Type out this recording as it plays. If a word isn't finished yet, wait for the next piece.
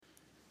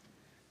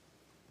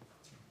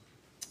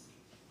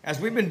As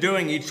we've been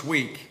doing each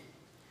week,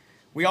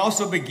 we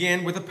also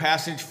begin with a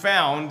passage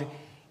found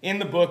in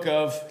the book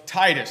of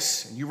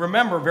Titus. You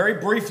remember very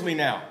briefly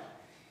now,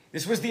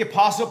 this was the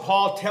Apostle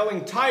Paul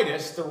telling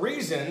Titus the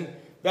reason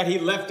that he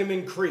left him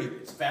in Crete.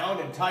 It's found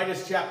in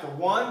Titus chapter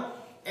 1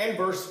 and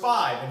verse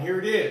 5, and here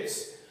it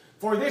is.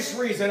 For this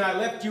reason I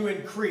left you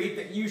in Crete,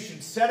 that you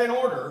should set in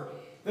order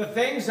the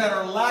things that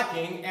are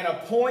lacking and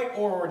appoint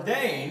or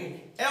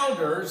ordain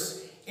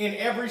elders in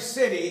every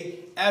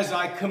city as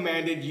I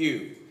commanded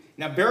you.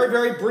 Now, very,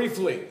 very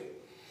briefly,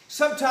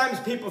 sometimes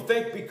people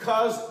think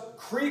because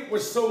Crete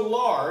was so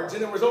large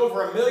and there was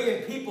over 1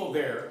 million people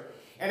there,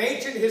 and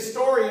ancient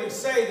historians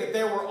say that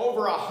there were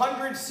over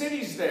 100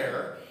 cities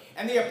there,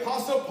 and the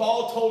Apostle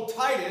Paul told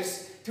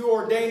Titus to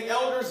ordain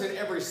elders in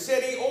every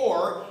city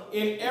or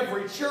in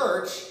every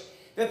church,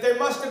 that they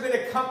must have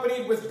been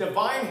accompanied with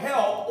divine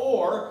help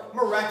or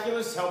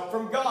miraculous help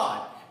from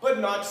God. But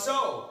not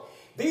so.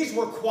 These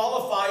were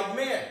qualified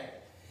men.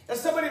 Now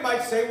somebody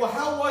might say, well,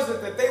 how was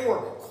it that they were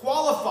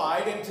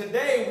qualified, and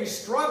today we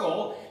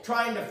struggle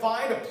trying to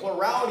find a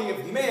plurality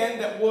of men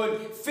that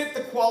would fit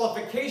the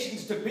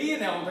qualifications to be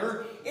an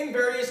elder in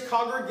various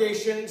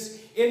congregations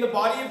in the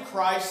body of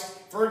Christ,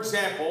 for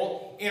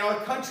example, in our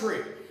country?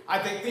 I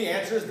think the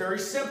answer is very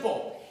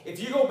simple. If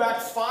you go back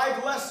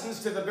 5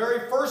 lessons to the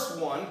very first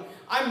one,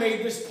 I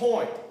made this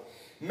point.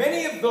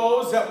 Many of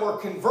those that were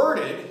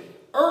converted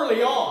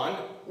early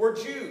on were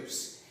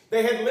Jews.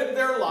 They had lived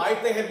their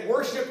life, they had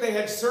worshiped, they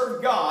had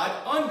served God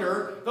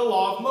under the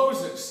law of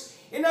Moses.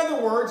 In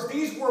other words,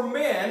 these were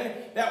men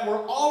that were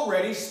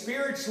already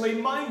spiritually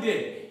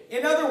minded.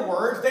 In other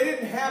words, they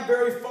didn't have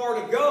very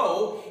far to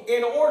go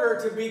in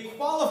order to be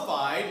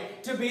qualified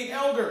to be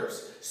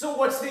elders. So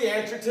what's the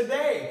answer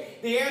today?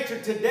 The answer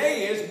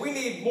today is we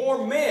need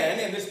more men,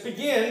 and this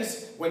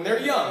begins when they're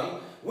young.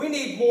 We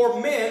need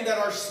more men that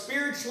are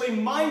spiritually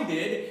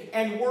minded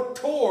and work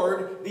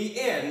toward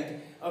the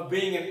end of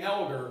being an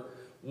elder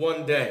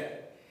one day.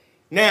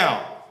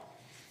 Now,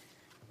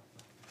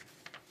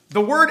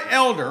 the word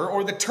elder,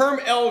 or the term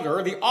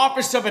elder, the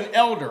office of an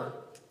elder,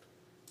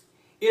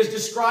 is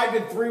described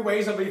in 3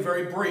 ways. I'll be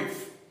very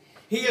brief.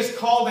 He is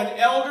called an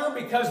elder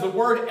because the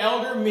word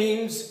elder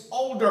means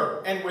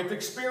older and with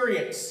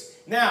experience.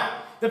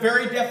 Now, the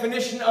very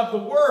definition of the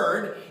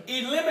word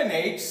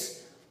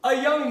eliminates a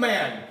young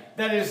man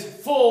that is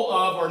full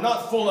of, or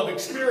not full of,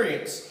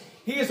 experience.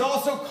 He is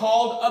also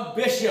called a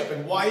bishop.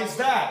 And why is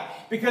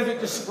that? Because it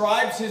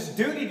describes his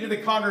duty to the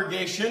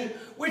congregation,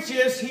 which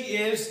is he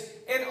is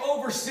an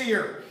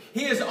overseer.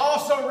 He is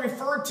also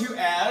referred to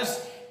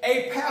as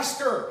a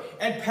pastor.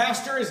 And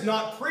pastor is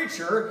not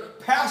preacher.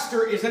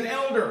 Pastor is an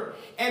elder.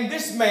 And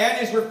this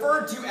man is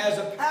referred to as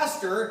a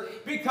pastor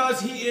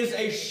because he is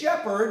a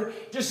shepherd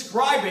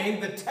describing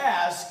the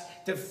task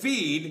to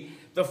feed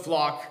the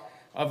flock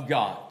of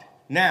God.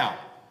 Now,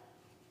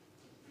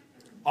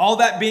 all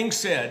that being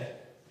said,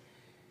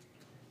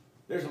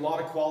 there's a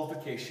lot of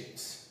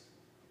qualifications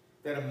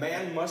that a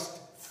man must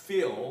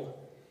fill,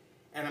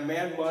 and a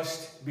man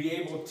must be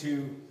able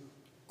to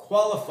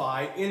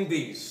qualify in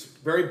these.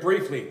 Very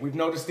briefly, we've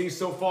noticed these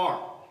so far.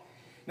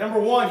 Number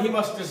 1, he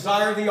must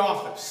desire the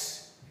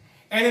office.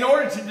 And in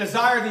order to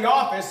desire the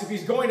office, if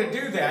he's going to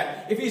do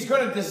that, if he's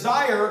going to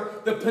desire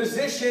the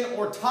position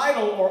or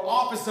title or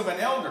office of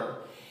an elder,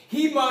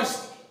 he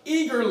must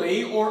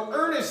eagerly or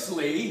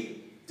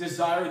earnestly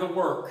desire the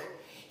work.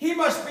 He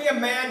must be a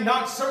man,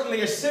 not certainly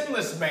a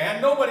sinless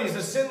man. Nobody's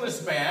a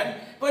sinless man,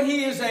 but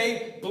he is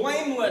a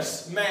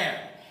blameless man.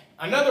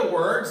 In other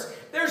words,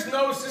 there's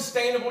no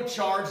sustainable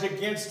charge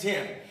against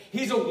him.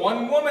 He's a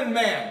one-woman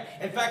man.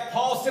 In fact,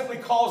 Paul simply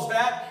calls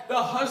that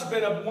the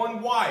husband of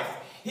one wife.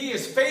 He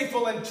is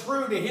faithful and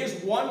true to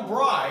his one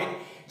bride,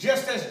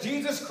 just as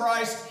Jesus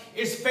Christ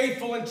is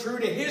faithful and true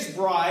to his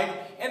bride,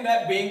 and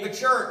that being the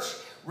church.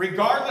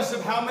 Regardless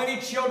of how many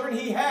children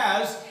he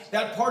has,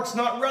 that part's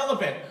not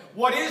relevant.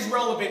 What is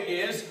relevant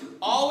is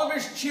all of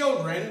his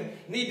children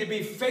need to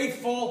be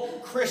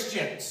faithful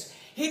Christians.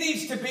 He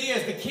needs to be,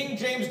 as the King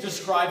James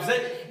describes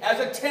it, as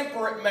a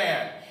temperate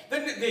man.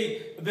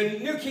 The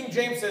New King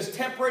James says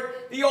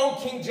temperate. The Old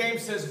King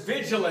James says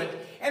vigilant.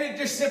 And it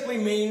just simply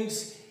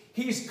means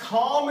he's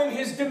calm in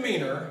his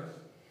demeanor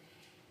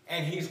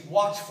and he's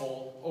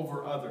watchful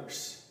over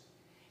others.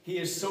 He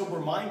is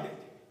sober-minded.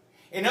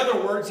 In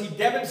other words, he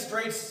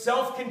demonstrates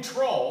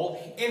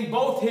self-control in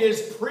both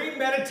his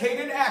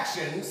premeditated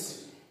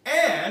actions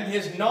and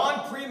his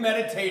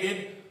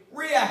non-premeditated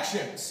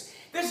reactions.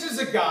 This is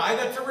a guy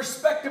that's a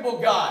respectable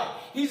guy.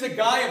 He's a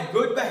guy of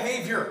good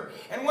behavior.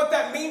 And what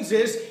that means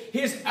is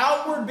his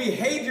outward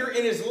behavior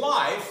in his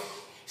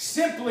life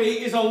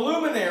simply is a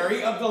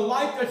luminary of the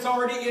life that's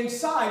already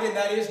inside, and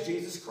that is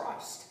Jesus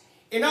Christ.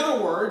 In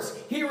other words,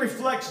 he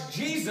reflects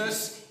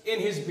Jesus in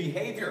his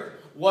behavior.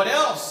 What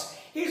else?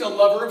 He's a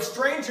lover of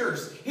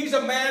strangers. He's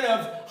a man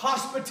of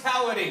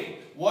hospitality.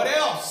 What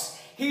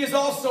else? He is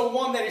also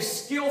one that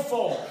is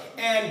skillful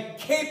and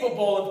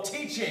capable of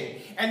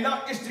teaching, and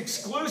not just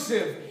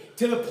exclusive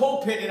to the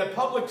pulpit in a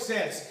public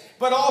sense,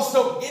 but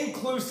also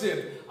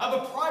inclusive of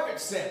a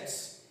private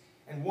sense.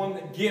 and one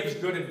that gives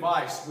good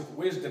advice with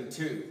wisdom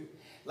too.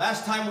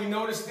 Last time we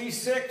noticed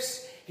these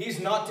 6, he's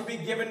not to be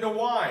given to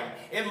wine.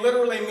 It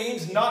literally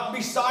means not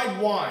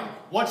beside wine.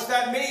 What's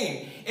that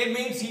mean? It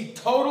means he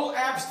total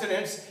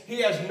abstinence.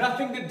 He has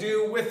nothing to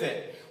do with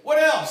it. What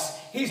else?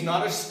 He's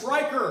not a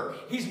striker.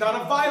 He's not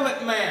a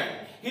violent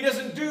man. He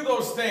doesn't do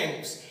those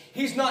things.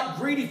 He's not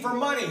greedy for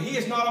money. He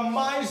is not a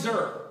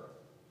miser.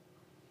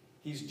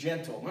 He's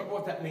gentle. Remember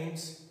what that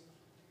means?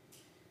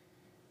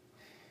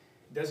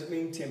 It doesn't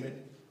mean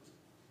timid.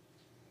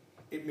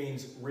 It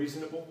means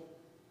reasonable.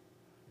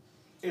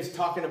 It's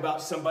talking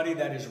about somebody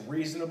that is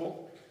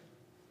reasonable.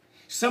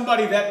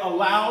 Somebody that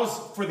allows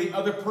for the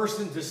other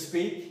person to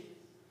speak.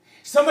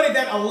 Somebody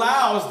that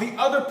allows the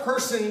other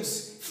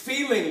person's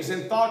feelings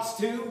and thoughts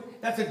too.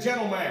 That's a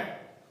gentleman.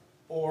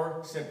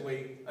 Or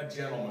simply a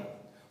gentleman.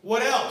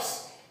 What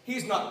else?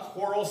 He's not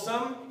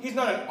quarrelsome. He's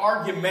not an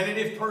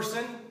argumentative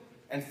person.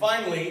 And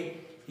finally,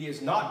 he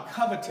is not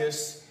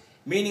covetous,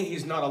 meaning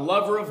he's not a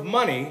lover of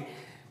money.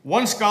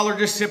 One scholar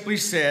just simply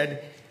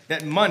said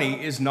that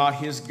money is not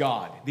his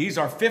God. These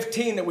are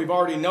 15 that we've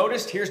already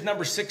noticed. Here's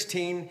number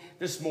 16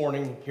 this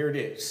morning. Here it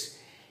is.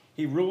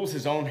 He rules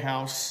his own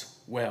house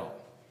well.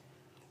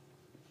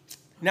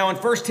 Now in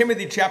 1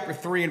 Timothy chapter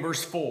 3 and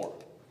verse 4,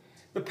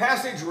 the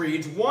passage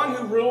reads, one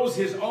who rules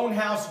his own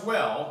house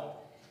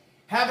well,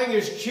 having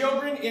his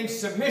children in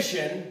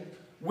submission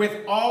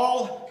with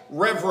all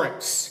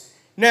reverence.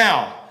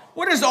 Now,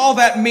 what does all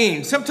that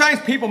mean?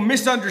 Sometimes people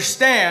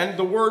misunderstand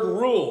the word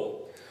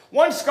rule.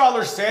 One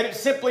scholar said it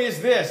simply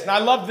is this, and I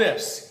love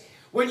this.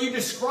 When you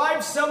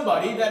describe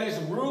somebody that is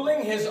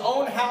ruling his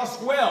own house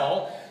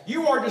well,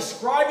 you are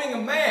describing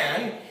a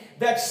man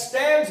that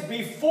stands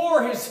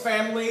before his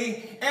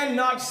family and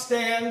not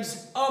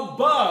stands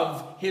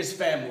above his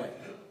family.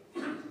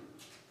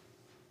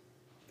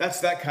 That's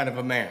that kind of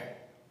a man.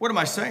 What am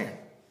I saying?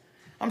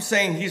 I'm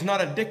saying he's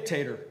not a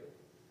dictator.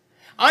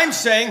 I'm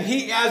saying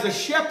he, as a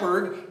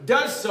shepherd,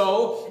 does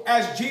so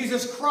as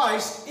Jesus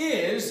Christ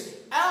is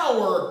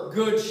our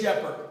good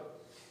shepherd.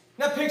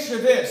 Now picture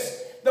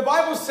this. The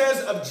Bible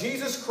says of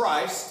Jesus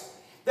Christ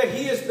that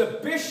he is the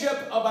bishop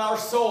of our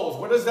souls.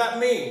 What does that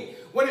mean?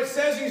 When it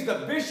says he's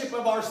the bishop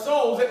of our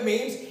souls, it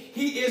means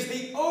he is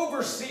the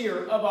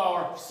overseer of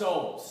our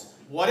souls.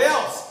 What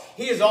else?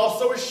 He is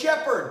also a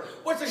shepherd.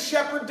 What's a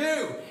shepherd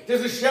do?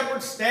 Does a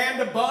shepherd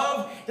stand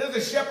above? Does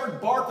a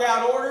shepherd bark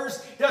out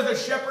orders? Does a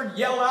shepherd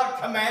yell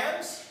out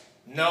commands?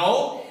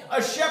 No.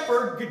 A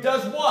shepherd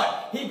does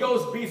what? He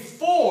goes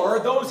before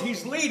those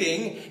he's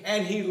leading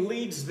and he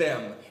leads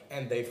them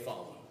and they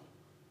follow.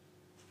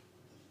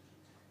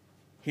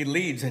 He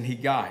leads and he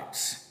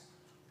guides.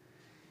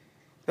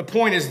 The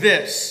point is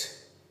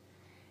this.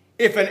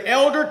 If an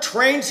elder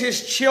trains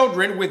his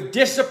children with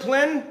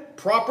discipline,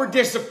 proper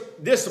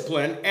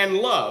discipline and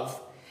love,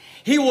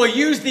 he will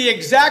use the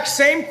exact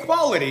same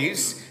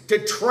qualities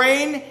to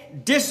train,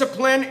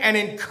 discipline, and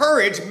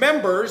encourage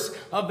members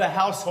of the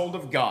household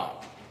of God.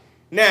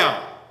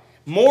 Now,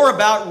 more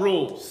about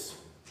rules.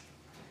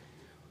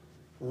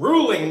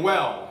 Ruling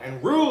well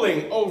and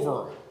ruling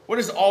over. What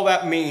does all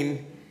that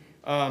mean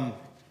in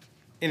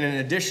an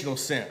additional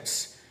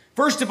sense?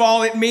 First of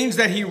all, it means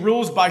that he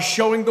rules by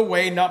showing the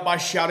way, not by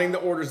shouting the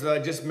orders that I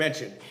just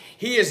mentioned.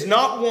 He is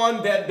not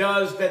one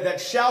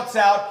that shouts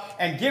out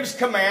and gives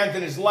commands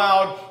and is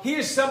loud. He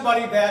is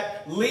somebody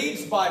that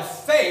leads by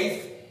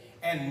faith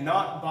and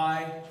not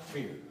by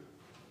fear.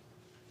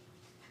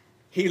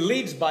 He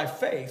leads by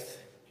faith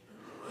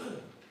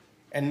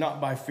and not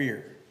by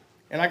fear.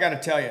 And I got to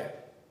tell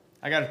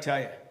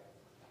you,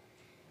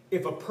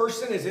 if a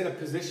person is in a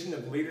position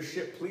of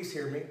leadership, please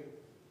hear me.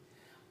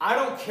 I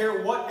don't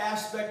care what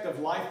aspect of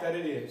life that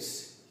it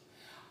is.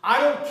 I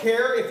don't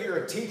care if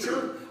you're a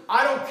teacher.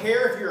 I don't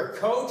care if you're a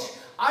coach.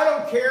 I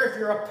don't care if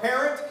you're a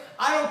parent.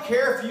 I don't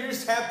care if you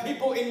just have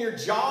people in your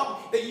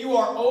job that you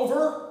are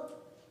over.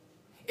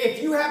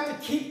 If you have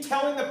to keep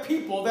telling the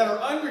people that are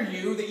under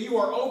you that you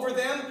are over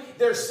them,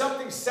 there's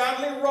something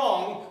sadly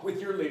wrong with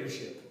your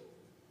leadership.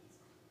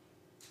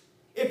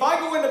 If I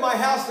go into my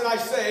house and I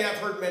say, I've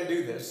heard men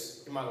do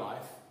this in my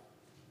life,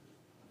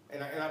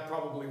 and I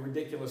probably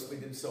ridiculously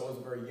did so as a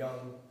very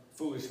young,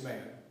 foolish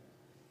man.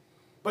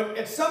 But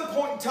at some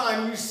point in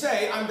time, you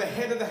say, I'm the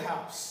head of the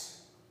house.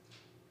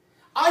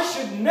 I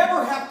should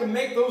never have to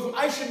make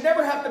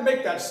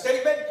that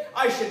statement.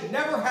 I should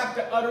never have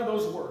to utter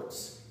those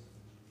words.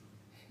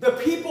 The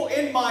people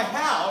in my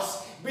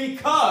house,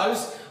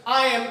 because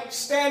I am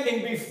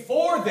standing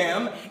before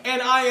them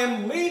and I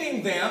am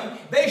leading them,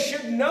 they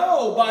should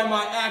know by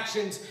my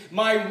actions,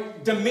 my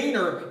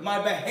demeanor,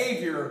 my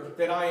behavior,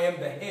 that I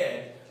am the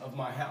head of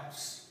my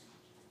house.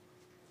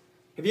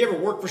 Have you ever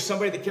worked for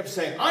somebody that kept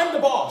saying, I'm the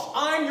boss,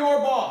 I'm your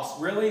boss?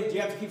 Really? Do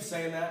you have to keep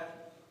saying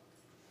that?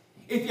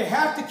 If you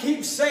have to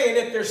keep saying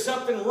it, there's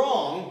something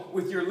wrong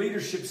with your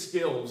leadership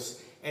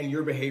skills and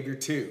your behavior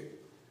too.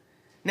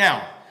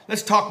 Now,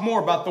 let's talk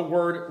more about the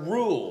word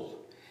rule.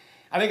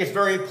 I think it's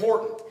very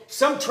important.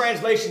 Some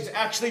translations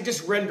actually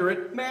just render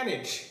it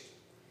manage.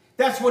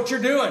 That's what you're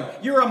doing.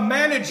 You're a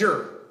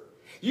manager.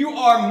 You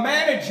are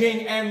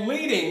managing and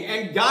leading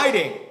and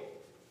guiding.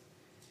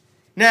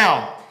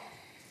 Now,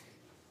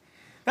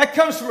 that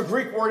comes from a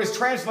Greek word. It's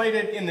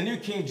translated in the New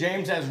King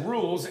James as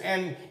rules,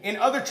 and in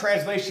other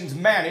translations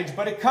manage,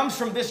 but it comes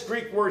from this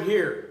Greek word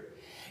here.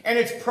 And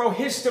it's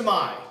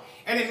prohistomai,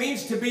 and it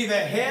means to be the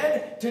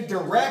head, to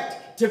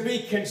direct, to be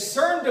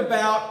concerned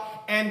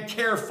about, and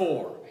care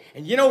for.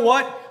 And you know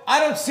what? I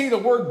don't see the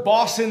word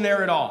boss in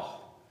there at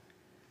all.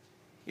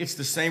 It's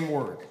the same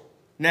word.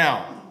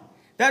 Now,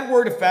 that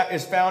word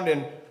is found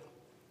in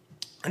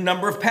a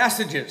number of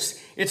passages.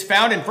 It's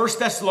found in 1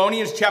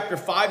 Thessalonians chapter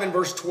 5 and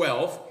verse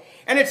 12.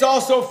 And it's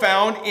also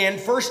found in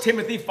 1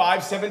 Timothy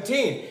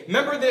 5:17.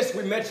 Remember this,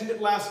 we mentioned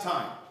it last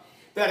time.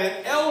 That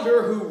an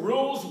elder who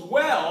rules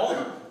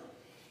well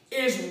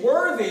is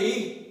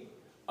worthy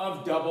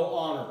of double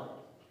honor.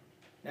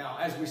 Now,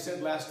 as we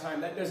said last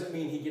time, that doesn't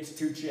mean he gets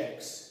 2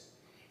 checks.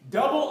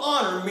 Double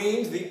honor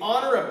means the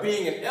honor of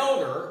being an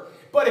elder,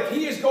 but if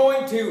he is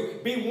going to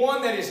be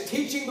one that is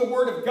teaching the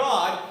Word of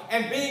God,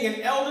 and being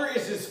an elder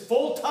is his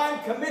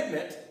full-time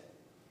commitment,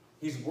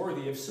 he's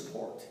worthy of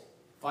support.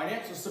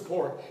 Financial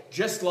support,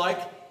 just like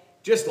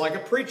a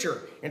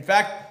preacher. In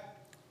fact,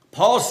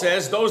 Paul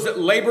says those that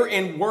labor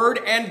in word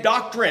and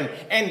doctrine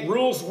and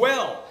rules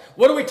well.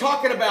 What are we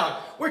talking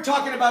about? We're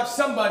talking about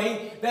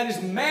somebody that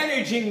is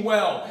managing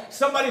well,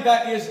 somebody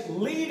that is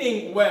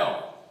leading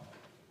well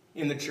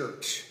in the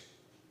church.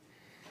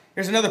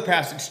 Here's another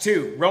passage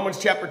too, Romans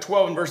chapter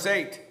 12 and verse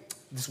 8.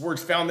 This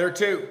word's found there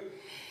too.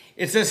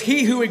 It says,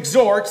 he who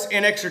exhorts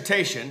in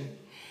exhortation,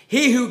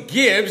 he who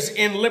gives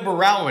in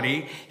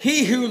liberality,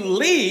 he who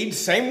leads,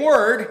 same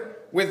word,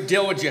 with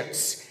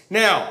diligence.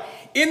 Now,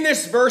 in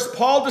this verse,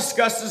 Paul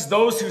discusses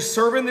those who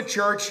serve in the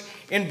church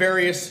in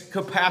various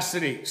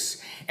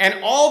capacities.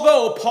 And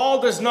although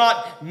Paul does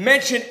not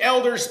mention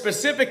elders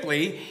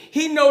specifically,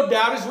 he no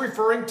doubt is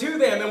referring to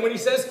them. And when he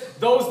says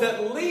those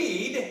that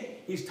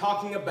lead, he's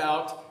talking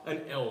about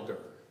an elder.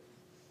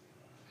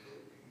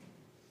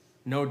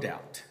 No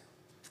doubt.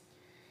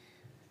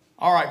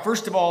 All right,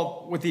 first of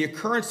all, with the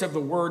occurrence of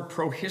the word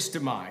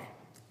prohistomai,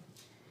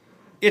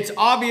 it's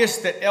obvious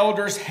that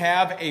elders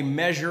have a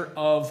measure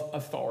of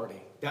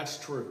authority. That's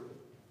true.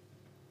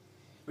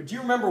 But do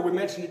you remember we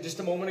mentioned it just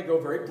a moment ago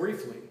very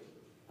briefly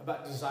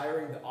about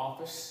desiring the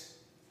office?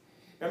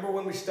 Remember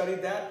when we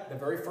studied that, the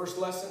very first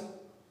lesson?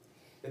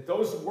 That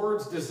those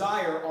words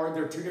desire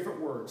they're 2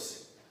 different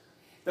words.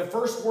 The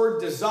first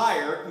word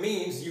desire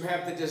means you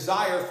have the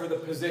desire for the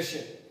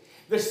position.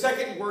 The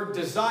second word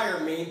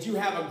desire means you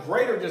have a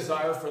greater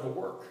desire for the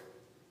work.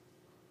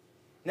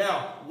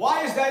 Now,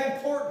 why is that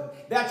important?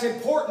 That's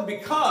important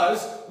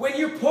because when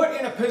you're put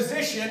in a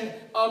position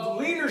of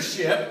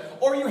leadership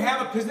or you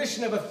have a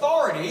position of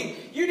authority,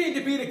 you need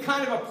to be the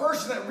kind of a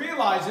person that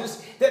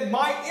realizes that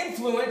my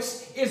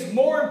influence is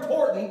more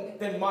important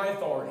than my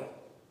authority.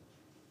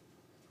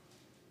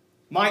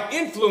 My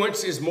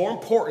influence is more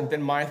important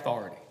than my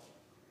authority.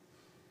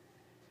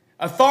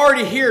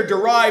 Authority here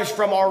derives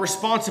from our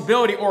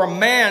responsibility, or a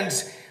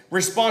man's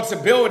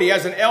responsibility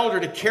as an elder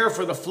to care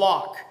for the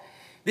flock.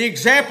 The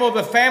example of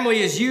a family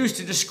is used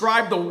to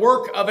describe the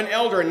work of an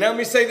elder. And let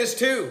me say this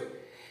too.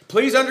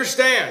 Please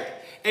understand,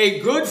 a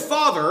good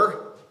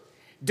father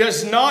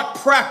does not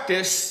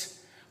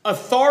practice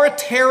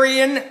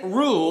authoritarian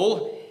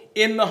rule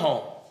in the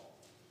home.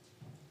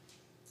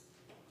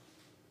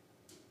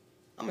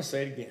 I'm going to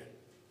say it again.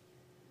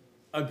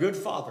 A good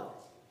father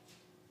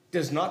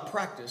does not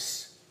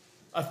practice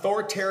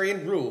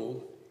authoritarian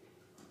rule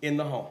in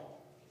the home.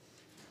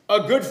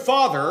 A good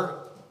father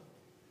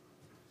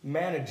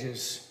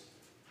manages.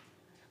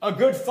 A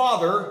good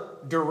father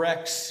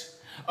directs.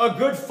 A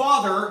good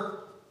father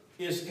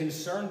is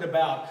concerned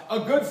about.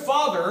 A good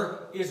father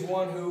is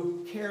one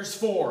who cares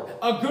for.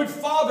 A good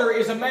father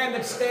is a man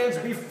that stands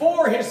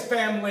before his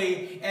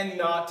family and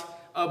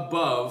not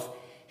above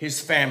his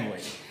family.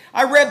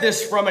 I read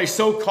this from a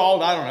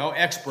so-called,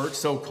 expert,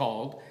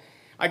 so-called.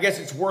 I guess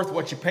it's worth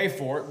what you pay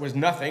for. It was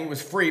nothing. It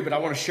was free, but I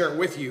want to share it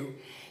with you.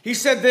 He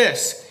said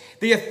this: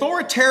 the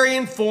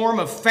authoritarian form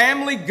of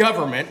family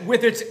government,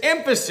 with its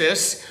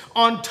emphasis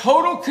on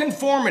total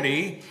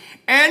conformity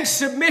and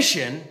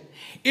submission,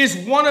 is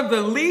one of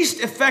the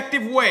least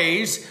effective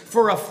ways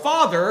for a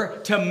father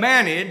to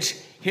manage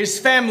his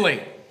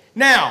family.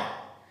 Now,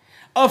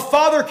 a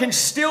father can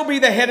still be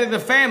the head of the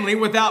family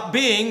without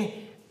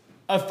being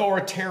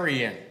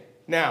authoritarian.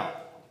 Now,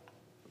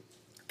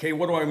 okay,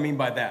 what do I mean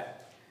by that?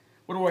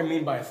 What do I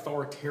mean by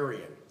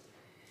authoritarian?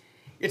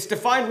 It's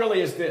defined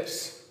really as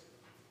this: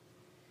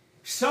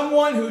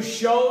 someone who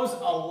shows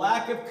a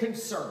lack of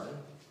concern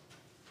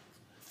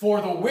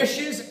for the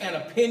wishes and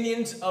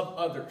opinions of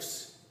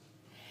others.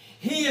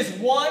 He is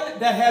one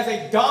that has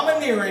a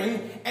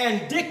domineering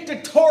and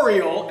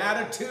dictatorial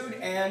attitude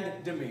and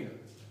demeanor.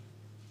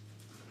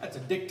 That's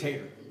a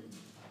dictator.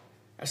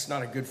 That's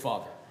not a good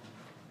father.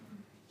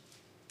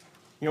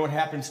 You know what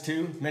happens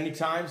too, many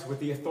times with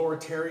the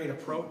authoritarian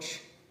approach?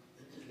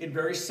 It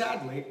very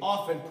sadly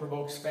often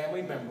provokes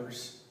family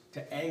members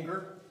to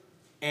anger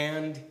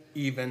and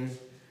even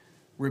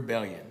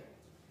rebellion.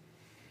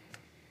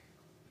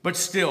 But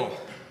still,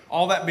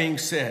 all that being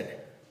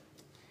said,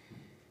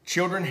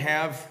 children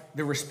have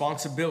the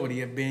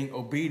responsibility of being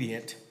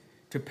obedient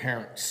to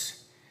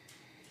parents.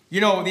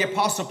 You know, the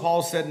Apostle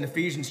Paul said in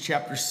Ephesians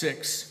chapter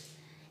 6,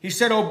 he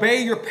said,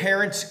 obey your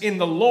parents in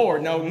the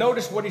Lord. Now,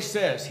 notice what he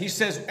says. He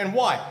says, and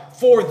why?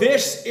 For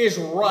this is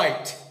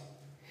right.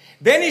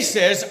 Then he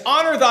says,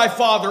 honor thy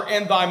father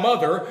and thy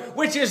mother,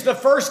 which is the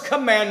first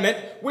commandment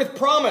with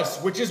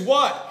promise, which is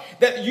what?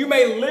 That you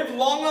may live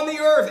long on the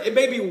earth. It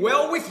may be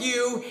well with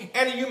you,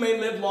 and you may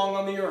live long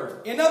on the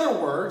earth. In other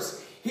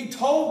words, he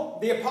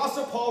told, the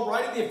Apostle Paul,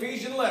 writing the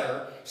Ephesian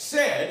letter,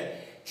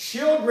 said,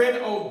 children,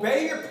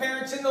 obey your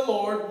parents in the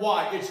Lord.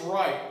 Why? It's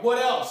right.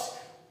 What else?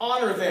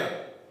 Honor them.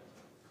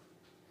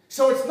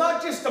 So it's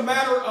not just a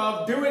matter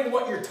of doing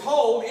what you're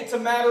told. It's a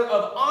matter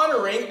of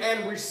honoring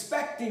and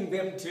respecting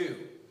them too.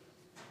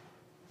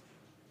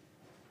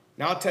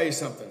 Now, I'll tell you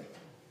something.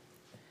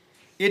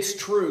 It's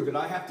true that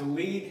I have to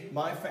lead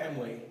my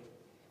family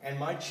and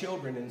my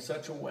children in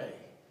such a way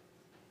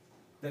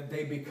that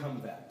they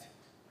become that.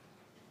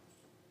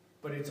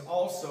 But it's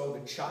also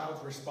the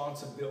child's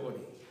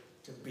responsibility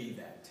to be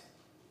that.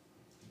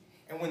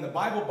 And when the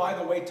Bible, by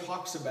the way,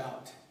 talks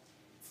about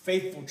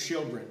faithful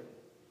children,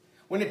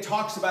 when it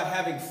talks about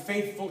having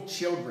faithful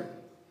children,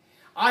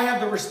 I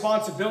have the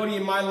responsibility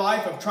in my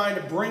life of trying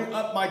to bring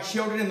up my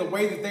children in the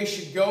way that they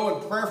should go,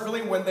 and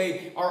prayerfully when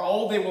they are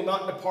old, they will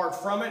not depart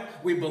from it.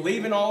 We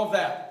believe in all of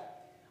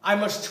that. I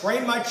must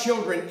train my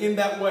children in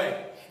that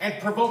way and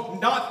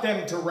provoke not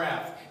them to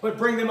wrath, but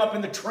bring them up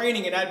in the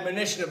training and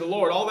admonition of the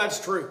Lord. All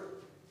that's true.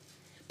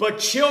 But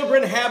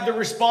children have the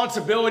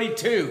responsibility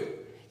too.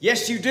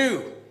 Yes, you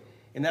do.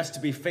 And that's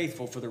to be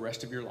faithful for the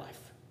rest of your life.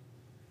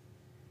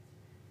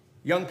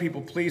 Young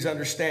people, please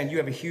understand you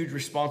have a huge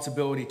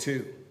responsibility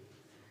too.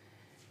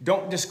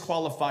 Don't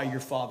disqualify your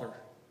father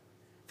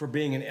for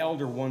being an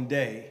elder one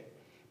day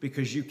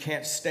because you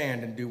can't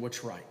stand and do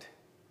what's right.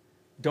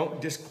 Don't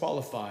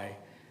disqualify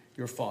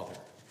your father.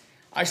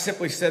 I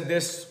simply said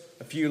this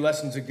a few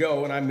lessons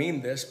ago, and I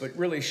mean this, but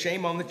really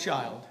shame on the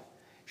child.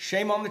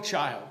 Shame on the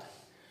child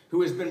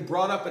who has been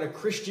brought up in a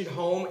Christian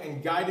home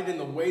and guided in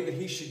the way that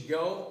he should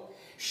go.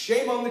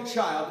 Shame on the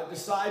child that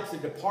decides to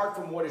depart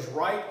from what is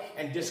right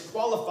and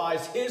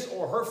disqualifies his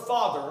or her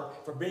father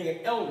for being an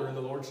elder in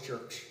the Lord's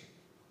church.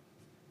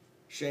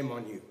 Shame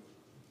on you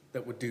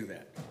that would do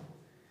that.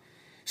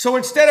 So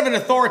instead of an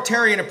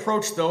authoritarian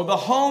approach, though, the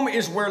home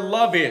is where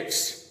love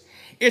is.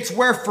 It's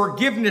where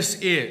forgiveness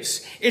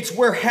is. It's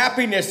where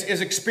happiness is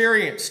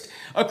experienced.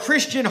 A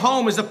Christian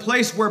home is a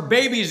place where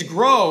babies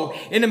grow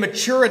into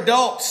mature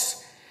adults.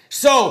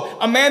 So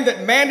a man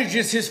that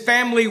manages his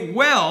family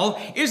well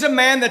is a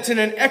man that's in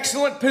an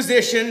excellent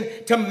position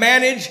to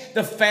manage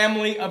the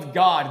family of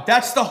God.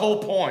 That's the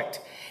whole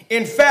point.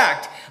 In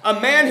fact, a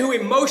man who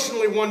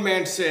emotionally, one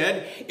man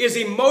said, is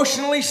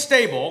emotionally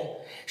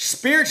stable,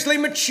 spiritually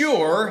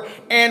mature,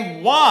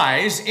 and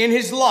wise in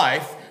his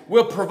life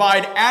will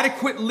provide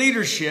adequate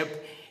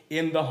leadership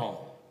in the home.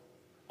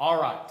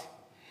 All right.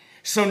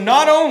 So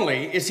not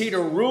only is he to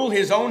rule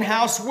his own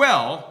house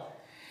well,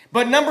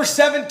 but number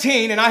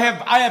 17, and I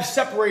have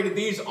separated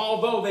these,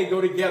 although they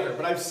go together,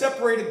 but I've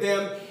separated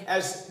them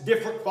as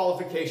different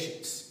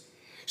qualifications.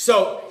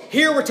 So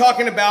here we're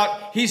talking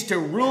about he's to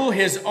rule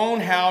his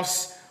own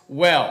house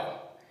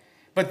well.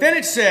 But then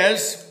it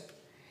says,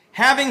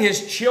 having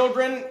his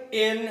children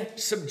in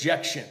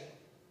subjection.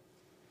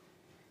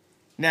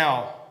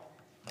 Now,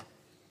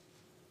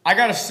 I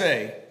got to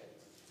say,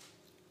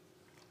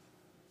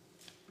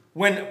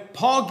 when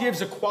Paul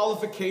gives a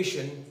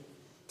qualification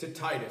to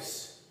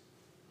Titus,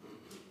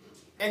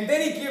 and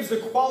then he gives a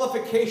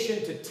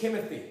qualification to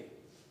Timothy,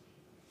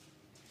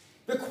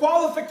 the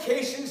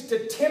qualifications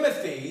to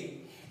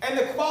Timothy and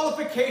the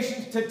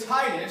qualifications to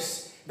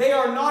Titus, they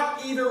are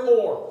not either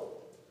or.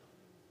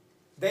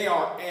 They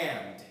are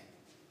and.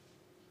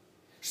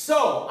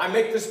 So, I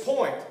make this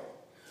point.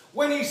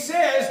 When he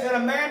says that a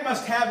man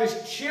must have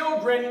his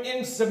children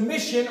in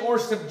submission or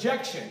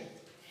subjection,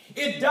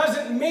 it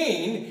doesn't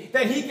mean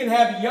that he can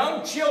have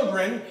young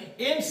children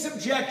in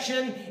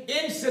subjection,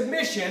 in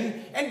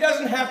submission, and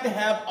doesn't have to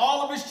have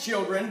all of his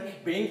children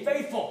being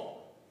faithful.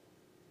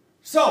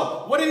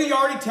 So, what did he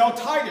already tell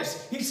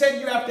Titus? He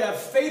said you have to have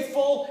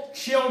faithful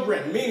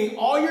children, meaning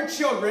all your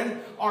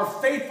children are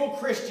faithful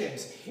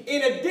Christians.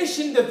 In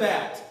addition to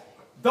that,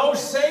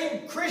 those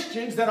same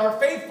Christians that are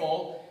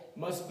faithful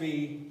must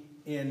be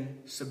in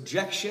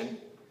subjection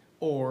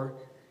or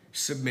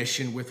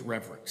submission with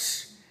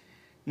reverence.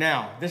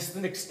 Now, this is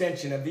an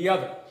extension of the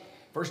other.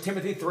 1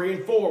 Timothy 3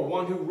 and 4,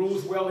 one who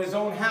rules well his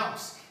own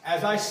house.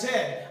 As I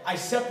said, I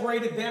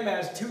separated them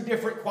as two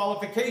different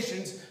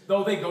qualifications,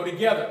 though they go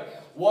together.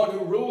 One who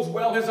rules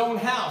well his own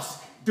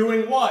house.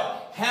 Doing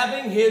what?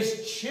 Having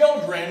his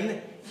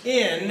children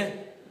in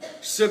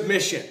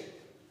submission.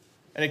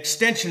 An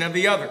extension of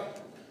the other.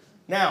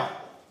 Now,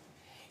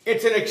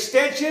 it's an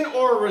extension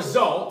or a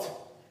result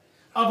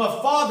of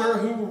a father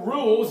who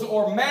rules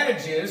or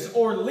manages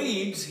or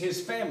leads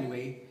his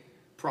family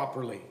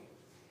properly.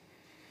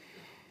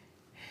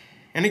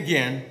 And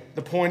again,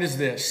 the point is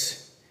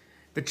this.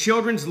 The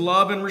children's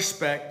love and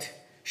respect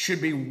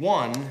should be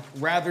won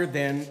rather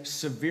than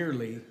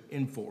severely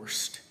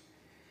enforced.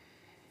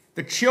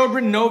 The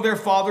children know their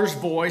father's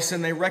voice,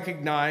 and they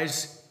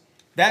recognize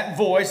that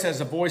voice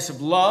as a voice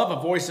of love,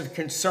 a voice of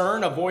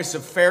concern, a voice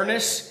of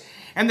fairness.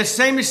 And the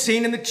same is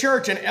seen in the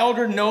church. An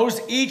elder knows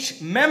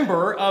each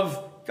member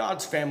of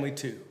God's family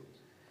too.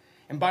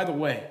 And by the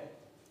way,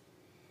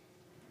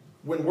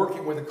 when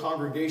working with a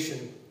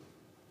congregation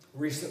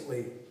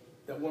recently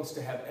that wants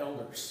to have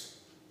elders,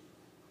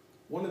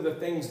 one of the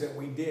things that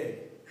we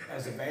did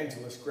as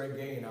evangelists, Greg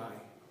Gay and I,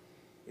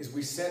 is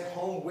we sent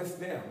home with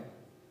them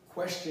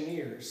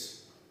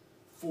questionnaires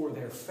for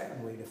their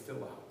family to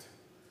fill out.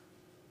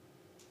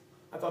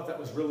 I thought that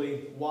was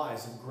really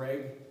wise of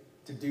Greg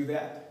to do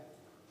that.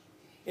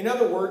 In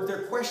other words,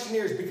 they're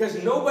questionnaires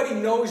because nobody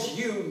knows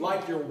you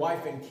like your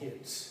wife and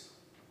kids.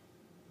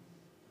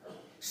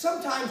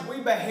 Sometimes we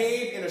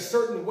behave in a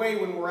certain way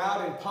when we're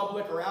out in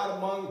public or out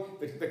among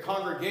the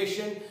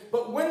congregation,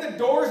 but when the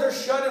doors are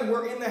shut and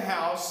we're in the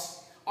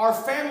house, our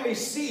family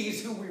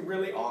sees who we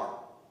really are.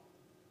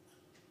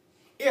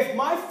 If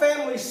my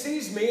family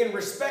sees me and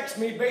respects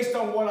me based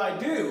on what I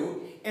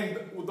do and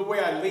the way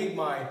I lead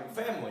my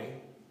family,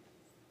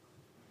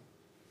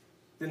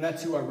 then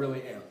that's who I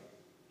really am.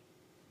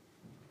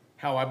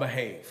 How I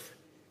behave.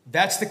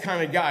 That's the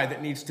kind of guy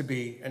that needs to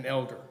be an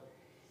elder.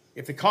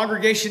 If the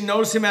congregation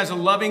knows him as a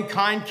loving,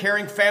 kind,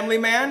 caring family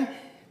man,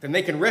 then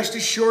they can rest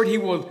assured he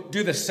will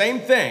do the same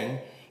thing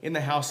in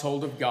the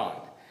household of God.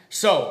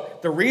 So,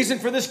 the reason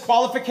for this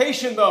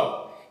qualification,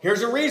 though,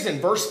 here's a reason.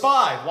 Verse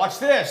 5, watch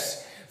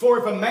this. For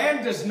if a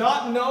man does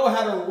not know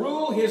how to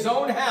rule his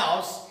own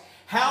house,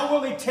 how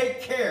will he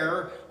take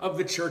care of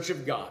the church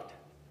of God?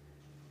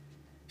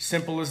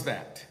 Simple as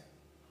that.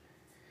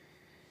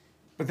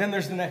 But then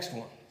there's the next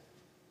one.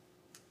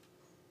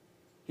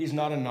 He's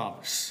not a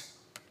novice.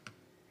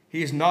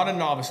 He is not a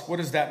novice. What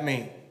does that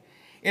mean?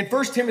 In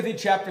 1 Timothy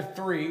chapter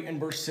 3 and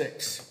verse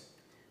 6,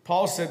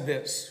 Paul said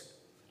this.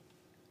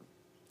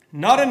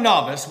 Not a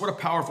novice, what a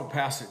powerful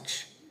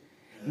passage.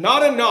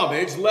 Not a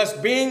novice,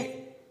 lest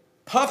being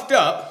puffed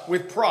up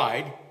with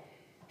pride,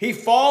 he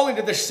fall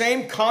into the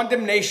same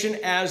condemnation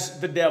as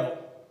the devil.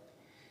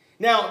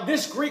 Now,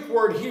 this Greek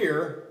word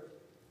here,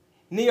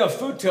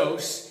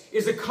 neophytos,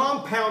 is a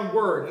compound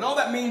word. And all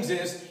that means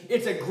is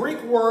it's a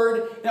Greek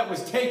word that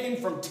was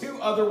taken from two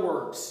other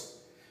words.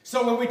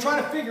 So when we try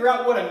to figure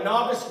out what a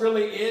novice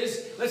really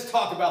is, let's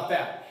talk about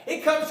that.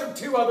 It comes from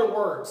two other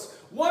words.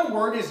 One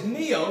word is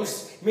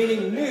neos,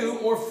 meaning new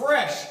or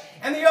fresh.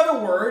 And the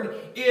other word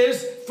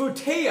is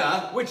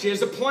phutia, which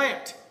is a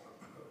plant.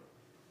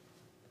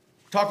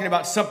 Talking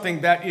about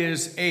something that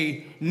is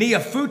a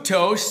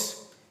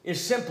neophytos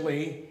is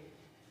simply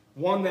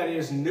one that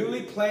is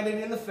newly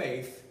planted in the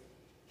faith.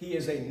 He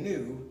is a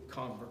new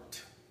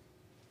convert.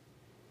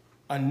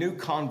 A new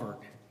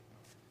convert.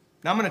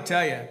 Now I'm going to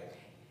tell you,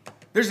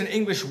 there's an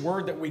English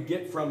word that we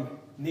get from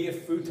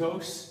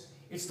neophytos.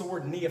 It's the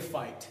word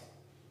neophyte.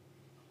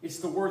 It's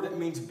the word that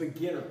means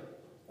beginner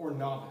or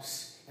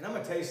novice. And I'm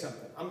going to tell you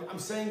something. I'm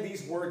saying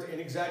these words in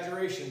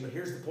exaggeration, but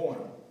here's the point.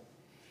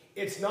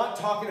 It's not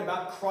talking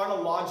about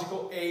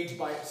chronological age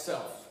by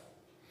itself.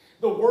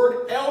 The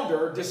word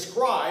elder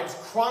describes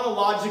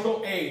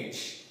chronological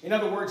age. In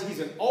other words, he's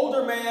an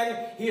older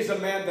man. He is a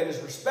man that is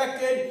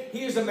respected.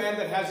 He is a man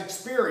that has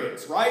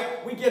experience,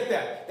 right? We get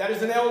that. That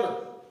is an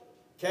elder.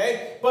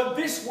 Okay? But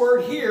this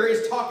word here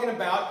is talking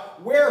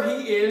about where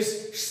he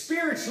is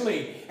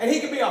spiritually. And he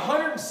could be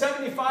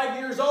 175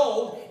 years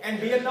old and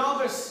be a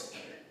novice.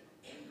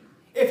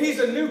 If he's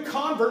a new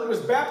convert and was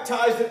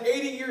baptized at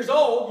 80 years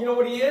old, you know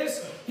what he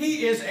is?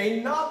 He is a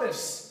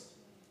novice.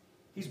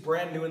 He's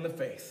brand new in the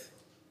faith.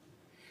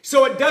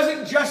 So it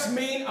doesn't just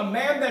mean a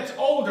man that's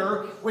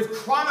older with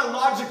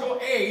chronological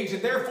age,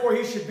 and therefore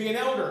he should be an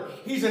elder.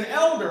 He's an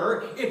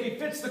elder if he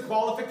fits the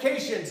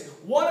qualifications,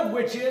 one of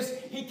which is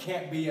he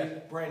can't be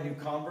a brand new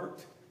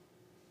convert.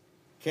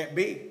 Can't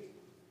be.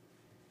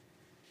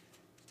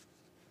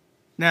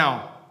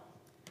 Now,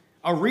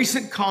 a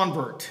recent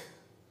convert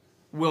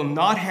will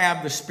not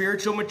have the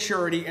spiritual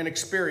maturity and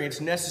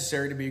experience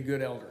necessary to be a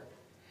good elder.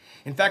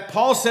 In fact,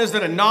 Paul says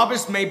that a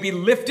novice may be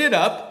lifted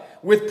up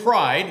with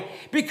pride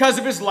because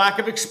of his lack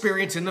of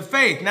experience in the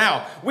faith.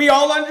 Now, we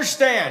all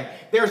understand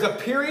there's a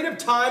period of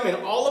time in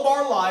all of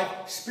our life,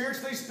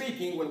 spiritually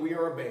speaking, when we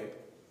are a babe.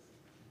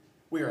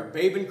 We are a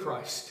babe in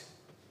Christ.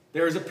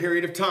 There is a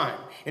period of time.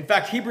 In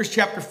fact, Hebrews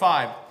chapter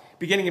 5,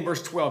 beginning in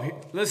verse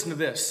 12. Listen to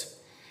this.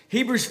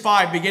 Hebrews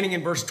 5, beginning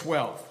in verse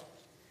 12.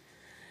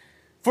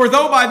 For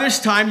though by this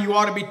time you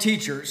ought to be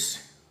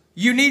teachers,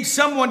 you need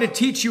someone to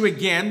teach you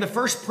again the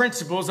first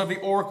principles of the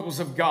oracles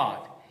of God.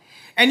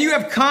 And you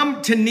have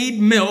come to need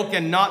milk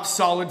and not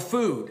solid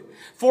food.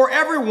 For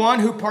everyone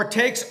who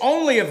partakes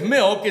only of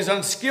milk is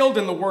unskilled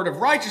in the word of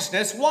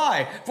righteousness.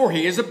 Why? For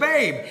he is a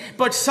babe.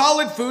 But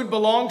solid food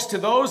belongs to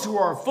those who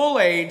are full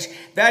age,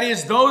 that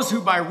is, those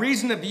who by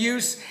reason of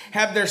use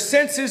have their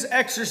senses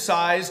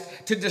exercised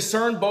to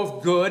discern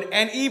both good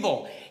and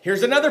evil.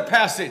 Here's another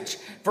passage,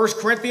 1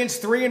 Corinthians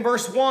 3 and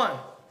verse 1.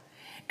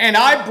 And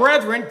I,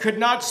 brethren, could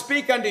not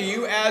speak unto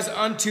you as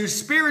unto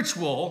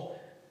spiritual,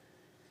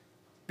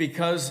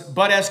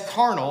 but as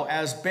carnal,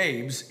 as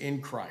babes in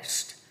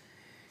Christ.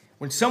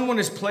 When someone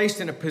is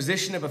placed in a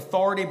position of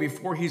authority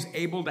before he's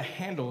able to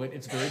handle it,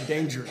 it's very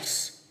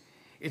dangerous.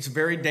 It's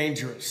very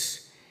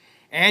dangerous.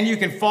 And you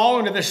can fall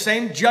into the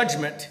same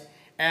judgment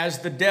as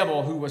the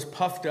devil who was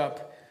puffed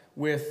up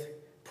with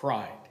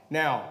pride.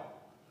 Now,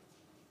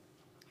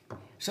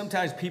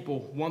 sometimes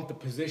people want the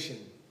position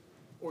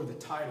or the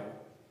title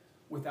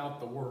without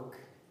the work.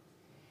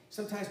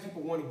 Sometimes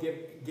people want to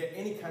get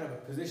any kind of a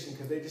position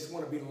because they just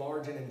want to be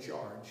large and in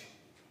charge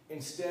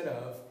instead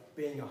of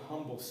being a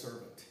humble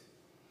servant.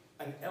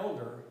 An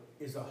elder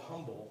is a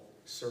humble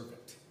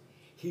servant.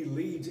 He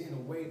leads in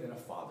a way that a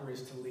father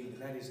is to lead,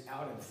 and that is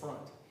out in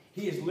front.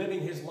 He is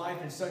living his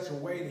life in such a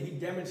way that he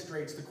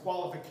demonstrates the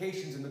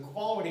qualifications and the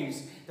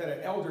qualities that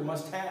an elder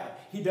must have.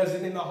 He does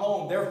it in the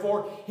home.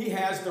 Therefore, he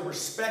has the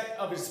respect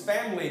of his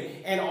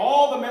family, and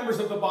all the members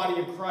of the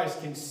body of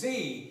Christ can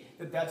see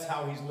that that's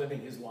how he's living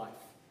his life.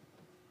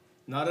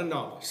 Not a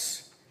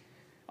novice,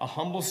 a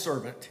humble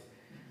servant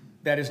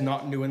that is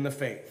not new in the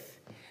faith.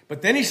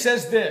 But then he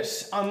says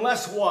this,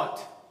 unless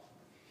what?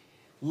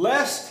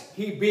 Lest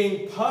he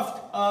being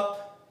puffed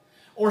up,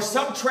 or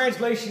some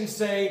translations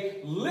say,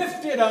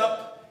 lifted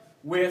up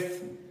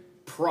with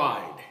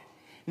pride.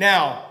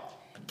 Now,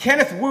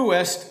 Kenneth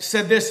Wuest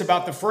said this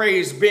about the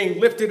phrase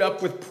being lifted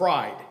up with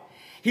pride.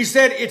 He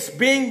said it's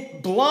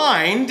being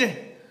blind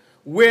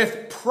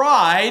with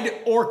pride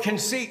or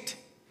conceit.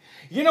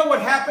 You know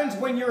what happens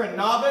when you're a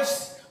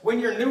novice, when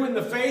you're new in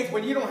the faith,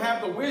 when you don't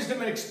have the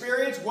wisdom and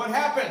experience? What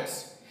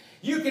happens?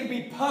 You can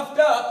be puffed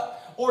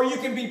up or you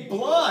can be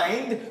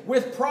blind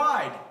with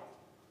pride.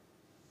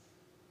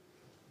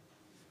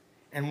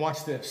 And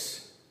watch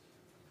this.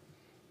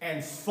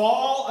 And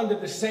fall under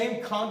the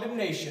same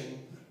condemnation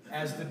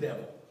as the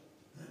devil.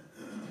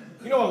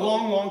 You know, a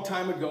long, long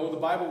time ago, the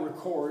Bible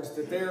records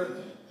that there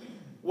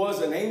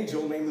was an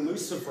angel named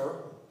Lucifer,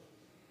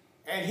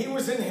 and he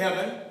was in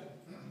heaven.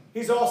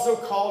 He's also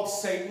called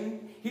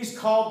Satan. He's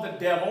called the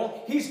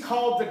devil. He's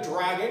called the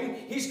dragon.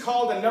 He's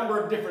called a number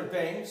of different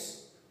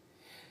things.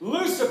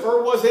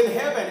 Lucifer was in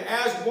heaven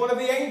as one of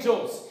the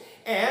angels.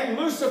 And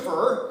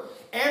Lucifer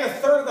and a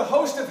third of the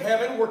host of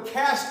heaven were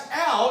cast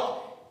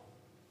out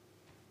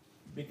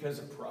because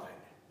of pride.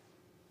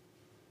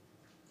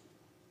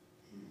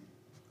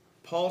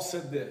 Paul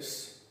said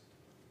this,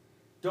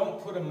 don't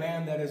put a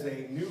man that is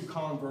a new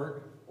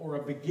convert or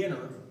a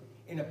beginner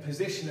in a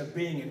position of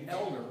being an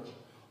elder,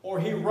 or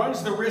he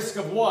runs the risk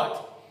of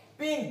what?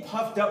 Being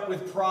puffed up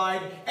with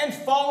pride and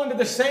fall into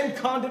the same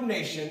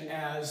condemnation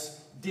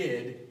as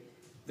did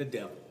the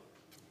devil.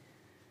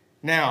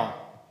 Now,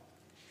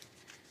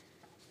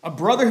 a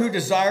brother who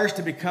desires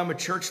to become a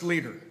church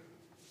leader,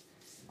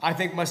 I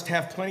think, must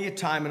have plenty of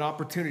time and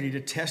opportunity to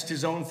test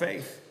his own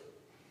faith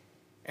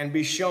and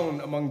be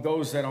shown among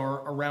those that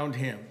are around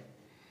him.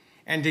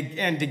 And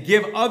to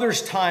give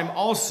others time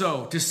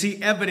also to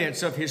see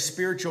evidence of his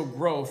spiritual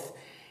growth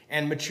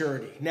and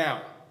maturity.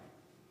 Now,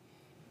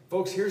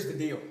 folks, here's the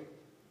deal.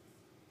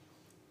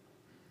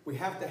 We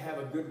have to have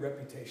a good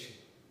reputation.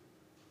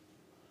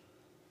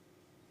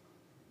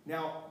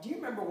 Now, do you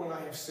remember when I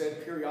have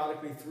said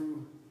periodically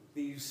through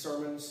these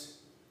sermons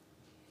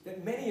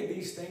that many of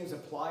these things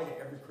apply to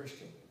every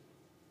Christian?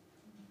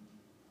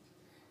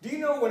 Do you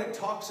know when it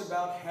talks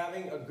about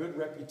having a good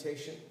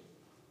reputation,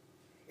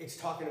 it's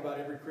talking about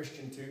every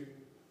Christian too?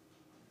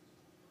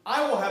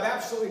 I will have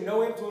absolutely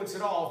no influence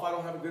at all if I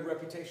don't have a good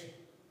reputation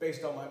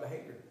based on my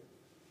behavior.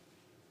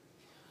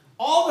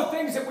 All the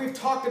things that we've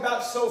talked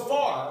about so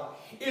far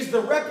is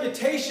the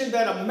reputation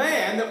that a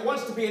man that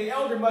wants to be an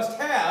elder must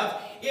have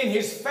in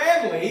his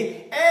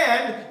family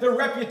and the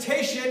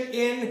reputation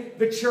in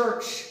the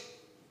church.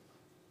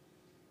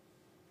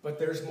 But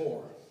there's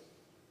more.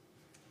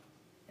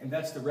 And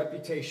that's the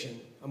reputation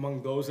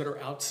among those that are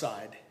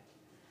outside.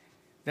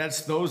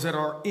 That's those that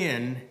are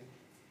in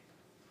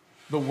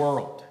the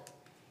world.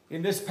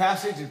 In this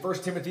passage in 1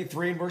 Timothy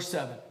 3 and verse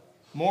 7,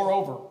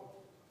 moreover,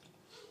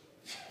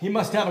 he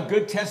must have a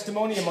good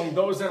testimony among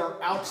those that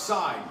are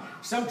outside.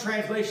 Some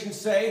translations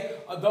say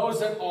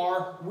those that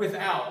are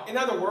without. In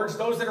other words,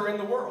 those that are in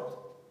the world.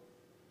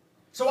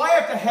 So I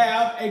have to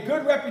have a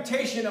good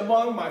reputation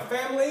among my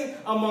family,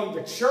 among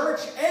the church,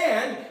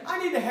 and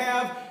I need to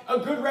have a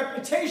good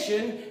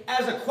reputation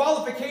as a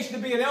qualification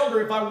to be an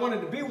elder. If I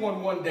wanted to be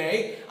one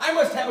day, I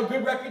must have a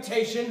good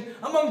reputation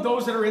among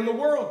those that are in the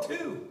world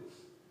too.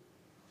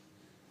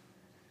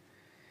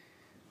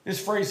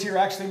 This phrase here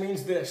actually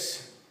means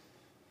this.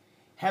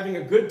 Having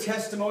a good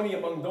testimony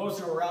among those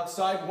who are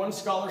outside, one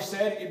scholar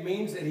said it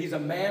means that he's a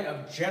man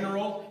of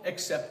general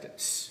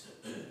acceptance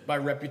by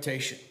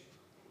reputation.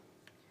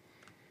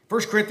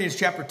 1 Corinthians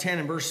chapter 10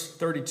 and verse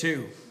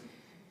 32.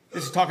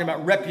 This is talking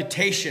about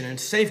reputation and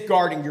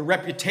safeguarding your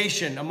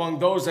reputation among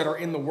those that are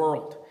in the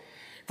world.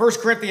 1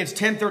 Corinthians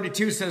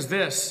 10:32 says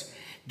this,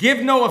 give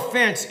no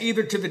offense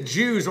either to the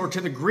Jews or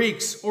to the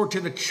Greeks or to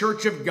the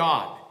church of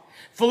God.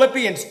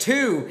 Philippians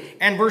 2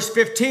 and verse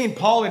 15,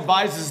 Paul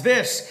advises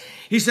this,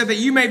 He said that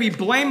you may be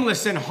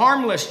blameless and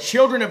harmless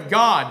children of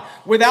God,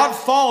 without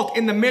fault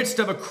in the midst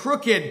of a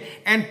crooked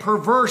and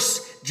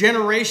perverse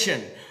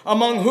generation,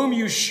 among whom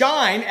you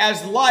shine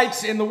as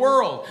lights in the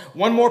world.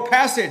 One more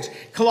passage,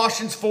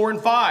 Colossians 4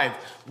 and 5.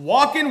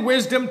 Walk in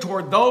wisdom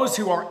toward those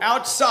who are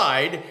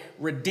outside,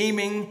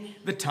 redeeming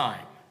the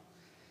time.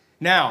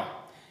 Now,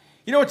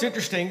 you know what's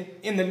interesting?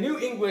 In the New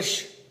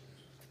English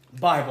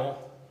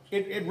Bible,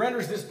 it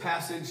renders this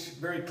passage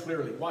very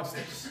clearly. Watch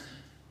this.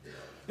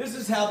 This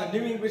is how the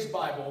New English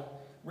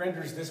Bible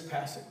renders this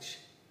passage.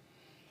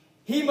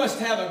 He must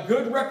have a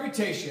good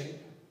reputation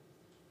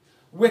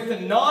with the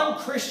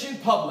non-Christian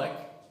public,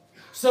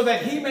 so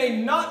that he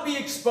may not be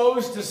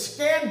exposed to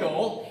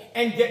scandal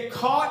and get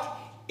caught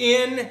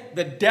in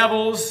the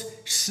devil's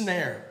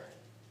snare.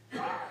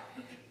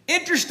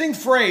 Interesting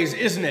phrase,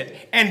 isn't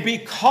it? And be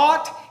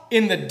caught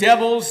in the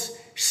devil's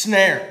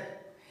snare.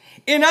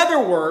 In other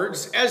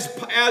words, as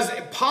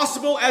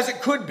possible as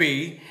it could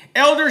be,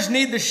 elders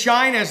need to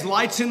shine as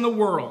lights in the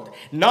world,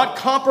 not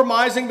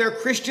compromising their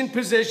Christian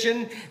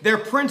position, their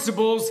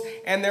principles,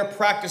 and their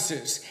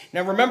practices.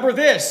 Now remember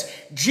this,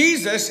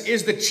 Jesus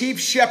is the chief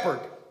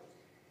shepherd.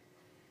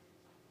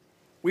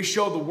 We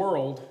show the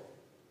world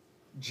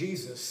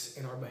Jesus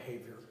in our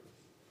behavior.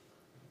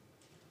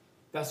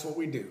 That's what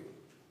we do.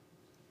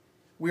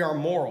 We are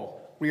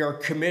moral. We are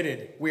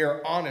committed. We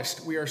are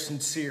honest. We are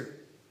sincere.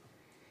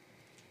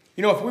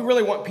 You know, if we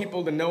really want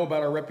people to know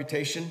about our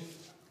reputation,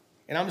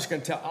 and I'm just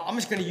going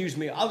to use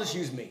me. I'll just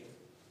use me.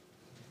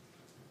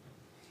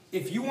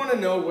 If you want to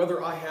know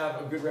whether I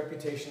have a good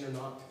reputation or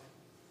not,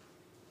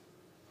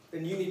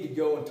 then you need to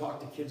go and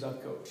talk to kids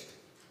I've coached.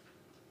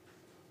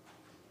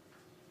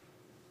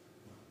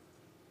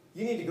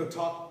 You need to go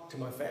talk to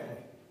my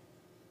family.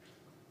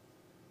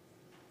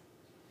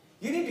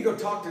 You need to go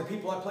talk to the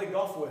people I play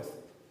golf with.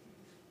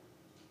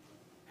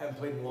 Haven't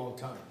played in a long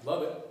time.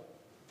 Love it.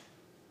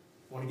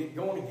 Want to get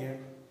going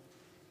again.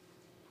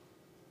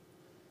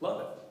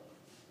 Love it.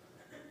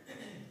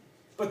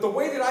 But the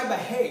way that I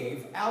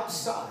behave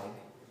outside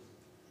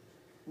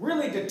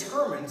really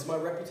determines my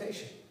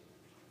reputation.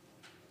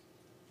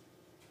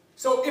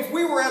 So if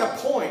we were at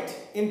a point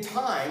in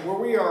time where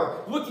we are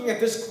looking at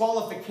this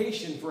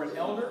qualification for an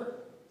elder,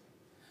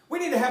 we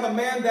need to have a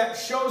man that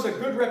shows a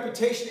good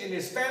reputation in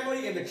his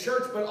family, in the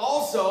church, but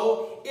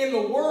also in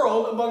the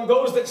world among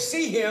those that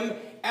see him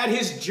at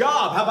his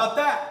job. How about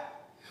that?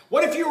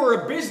 What if you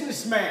were a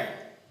businessman?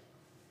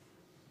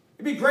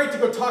 It'd be great to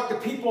go talk to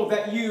people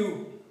that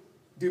you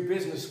do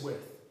business with,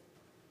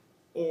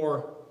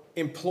 or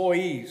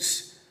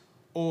employees,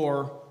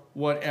 or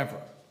whatever.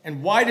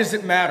 And why does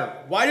it matter?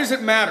 Why does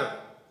it matter?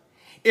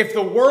 If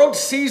the world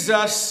sees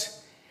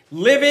us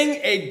living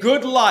a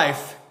good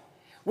life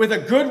with a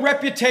good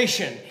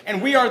reputation,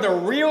 and we are the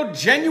real,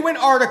 genuine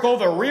article,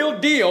 the real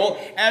deal,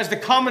 as the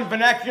common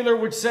vernacular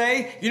would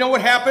say, you know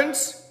what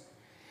happens?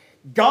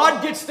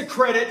 God gets the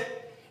credit,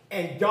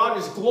 and God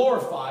is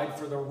glorified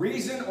for the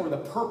reason or the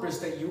purpose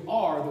that you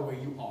are the way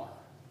you are.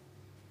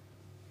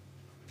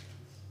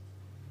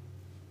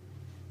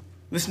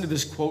 Listen to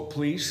this quote,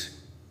 please.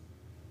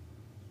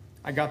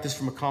 I got this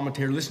from a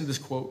commentator. Listen to this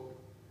quote.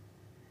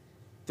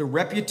 The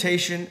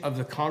reputation of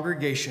the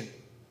congregation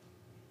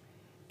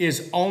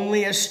is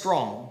only as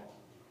strong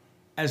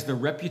as the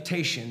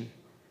reputation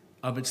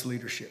of its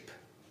leadership.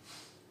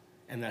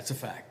 And that's a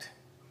fact.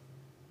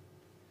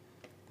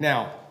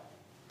 Now,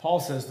 Paul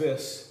says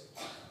this.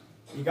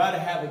 You got to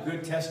have a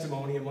good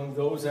testimony among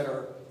those that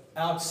are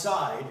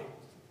outside,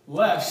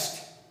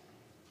 lest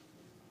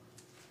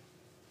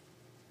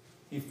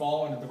he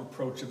fall under the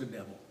reproach of the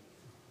devil.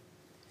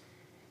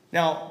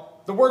 Now,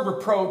 the word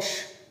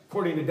reproach,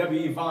 according to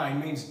W.E.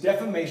 Vine, means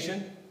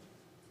defamation,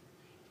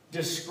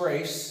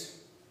 disgrace,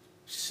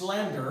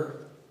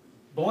 slander,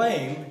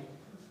 blame,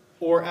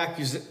 or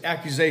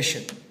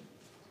accusation.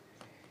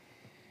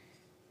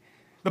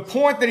 The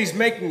point that he's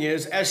making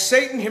is, as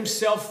Satan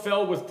himself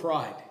fell with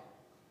pride,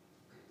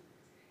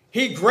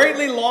 he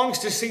greatly longs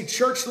to see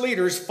church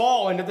leaders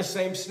fall into the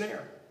same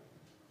snare.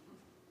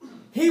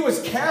 He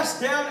was cast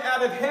down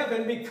out of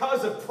heaven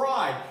because of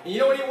pride. And you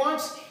know what he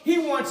wants? He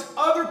wants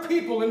other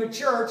people in the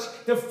church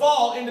to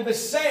fall into the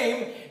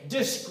same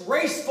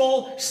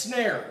disgraceful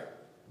snare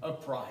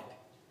of pride.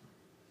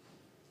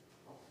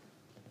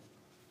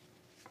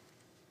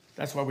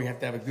 That's why we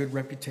have to have a good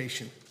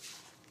reputation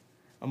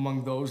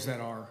among those that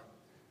are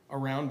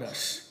around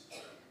us.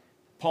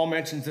 Paul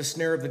mentions the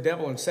snare of the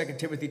devil in 2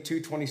 Timothy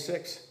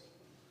 2:26.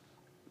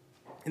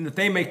 And that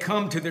they may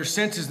come to their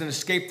senses and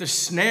escape the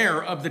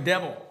snare of the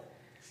devil,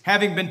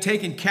 having been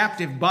taken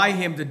captive by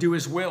him to do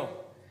his will.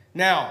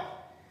 Now,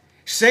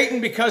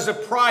 Satan, because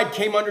of pride,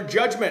 came under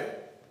judgment.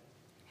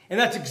 And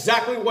that's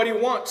exactly what he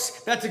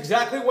wants. That's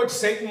exactly what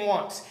Satan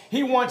wants.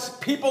 He wants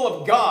people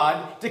of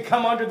God to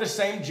come under the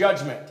same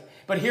judgment.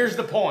 But here's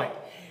the point.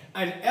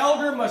 An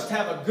elder must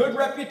have a good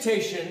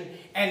reputation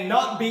and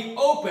not be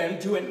open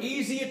to an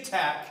easy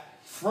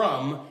attack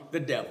from the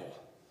devil.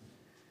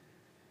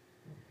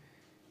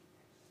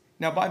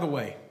 Now, by the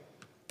way,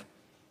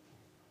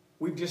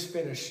 we've just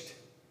finished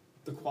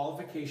the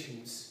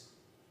qualifications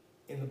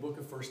in the book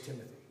of 1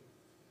 Timothy.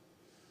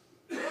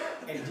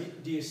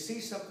 And do you see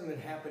something that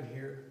happened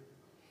here?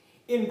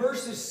 In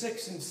verses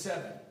 6 and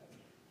 7,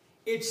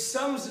 it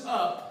sums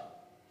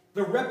up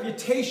the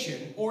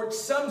reputation, or it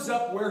sums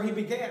up where he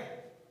began.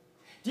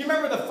 Do you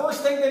remember the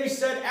first thing that he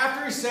said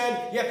after he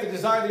said you have to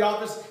desire the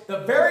office? The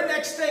very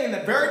next thing, in the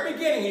very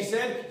beginning, he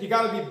said you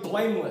got to be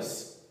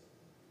blameless.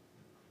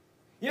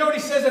 You know what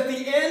he says at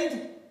the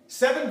end?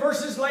 7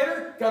 verses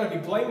later, got to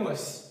be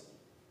blameless.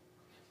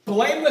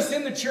 Blameless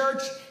in the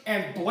church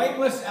and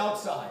blameless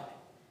outside.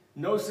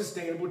 No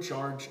sustainable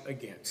charge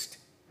against.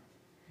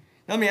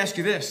 Now let me ask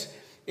you this.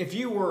 If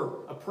you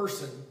were a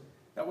person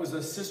that was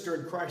a sister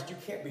in Christ, you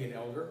can't be an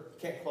elder.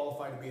 You can't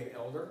qualify to be an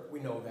elder. We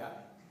know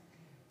that.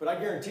 But I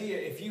guarantee you,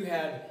 if you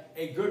had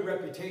a good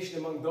reputation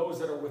among those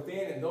that are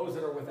within and those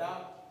that are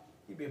without,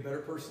 you'd be a better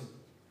person.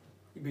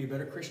 You'd be a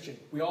better Christian.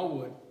 We all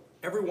would.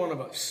 Every one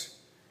of us.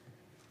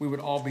 We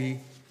would all be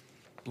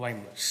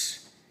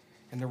blameless.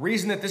 And the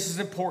reason that this is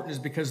important is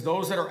because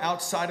those that are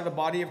outside of the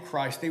body of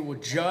Christ, they will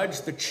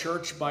judge the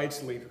church by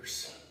its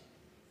leaders.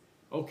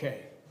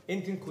 Okay,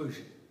 in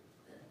conclusion,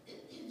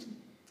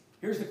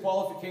 here's the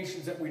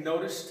qualifications that we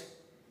noticed.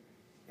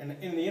 And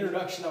in the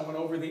introduction, I went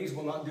over these.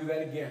 We'll not do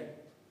that again.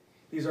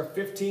 These are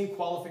 15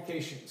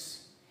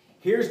 qualifications.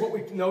 Here's what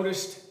we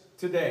noticed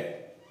today.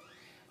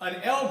 An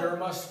elder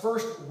must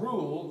first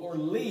rule or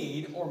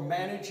lead or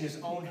manage his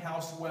own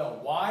house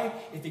well. Why?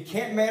 If he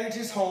can't manage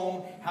his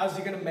home, how's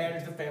he going to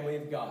manage the family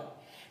of God?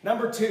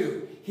 Number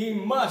 2, he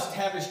must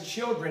have his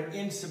children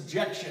in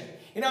subjection.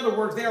 In other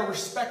words, they are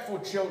respectful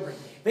children.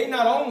 They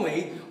not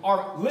only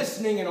are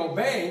listening and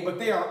obeying, but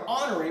they are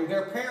honoring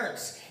their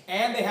parents.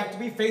 And they have to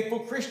be faithful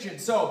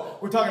Christians. So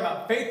we're talking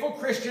about faithful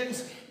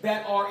Christians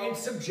that are in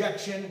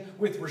subjection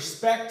with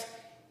respect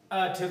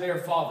to their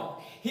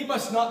father. He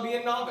must not be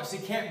a novice. He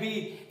can't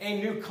be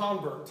a new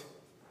convert.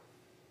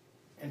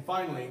 And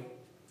finally,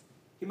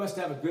 he must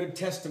have a good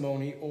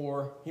testimony,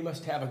 or he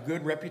must have a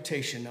good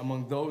reputation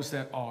among those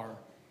that are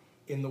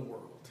in the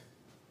world.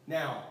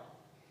 Now,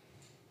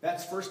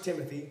 that's 1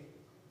 Timothy.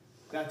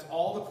 That's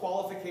all the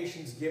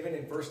qualifications given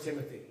in 1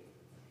 Timothy.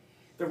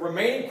 The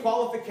remaining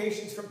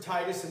qualifications from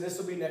Titus, and this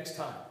will be next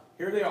time.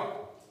 Here they are.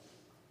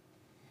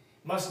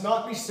 Must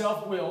not be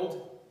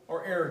self-willed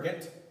or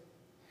arrogant.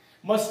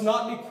 Must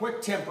not be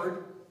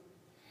quick-tempered.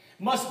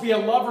 Must be a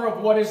lover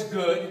of what is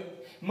good.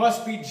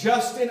 Must be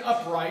just and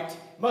upright.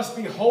 Must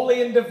be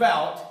holy and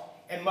devout.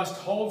 And must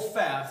hold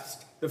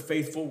fast the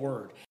faithful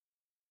word.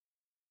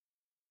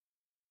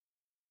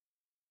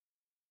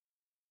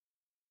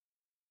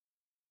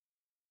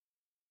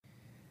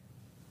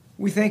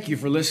 We thank you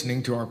for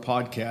listening to our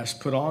podcast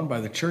put on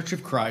by the Church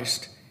of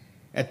Christ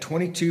at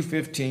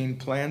 2215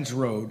 Plans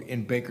Road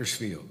in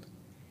Bakersfield.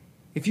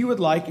 If you would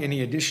like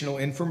any additional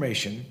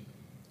information,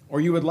 or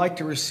you would like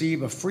to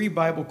receive a free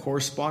Bible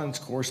correspondence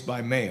course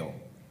by mail,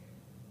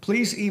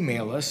 please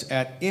email us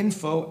at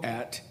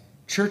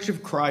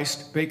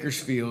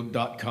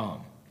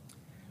info@churchofchristbakersfield.com.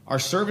 Our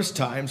service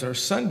times are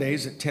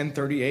Sundays at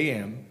 10:30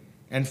 a.m.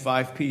 and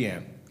 5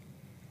 p.m.,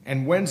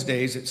 and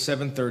Wednesdays at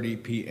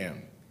 7:30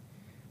 p.m.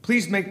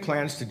 Please make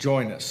plans to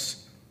join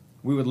us.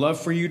 We would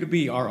love for you to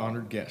be our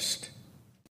honored guest.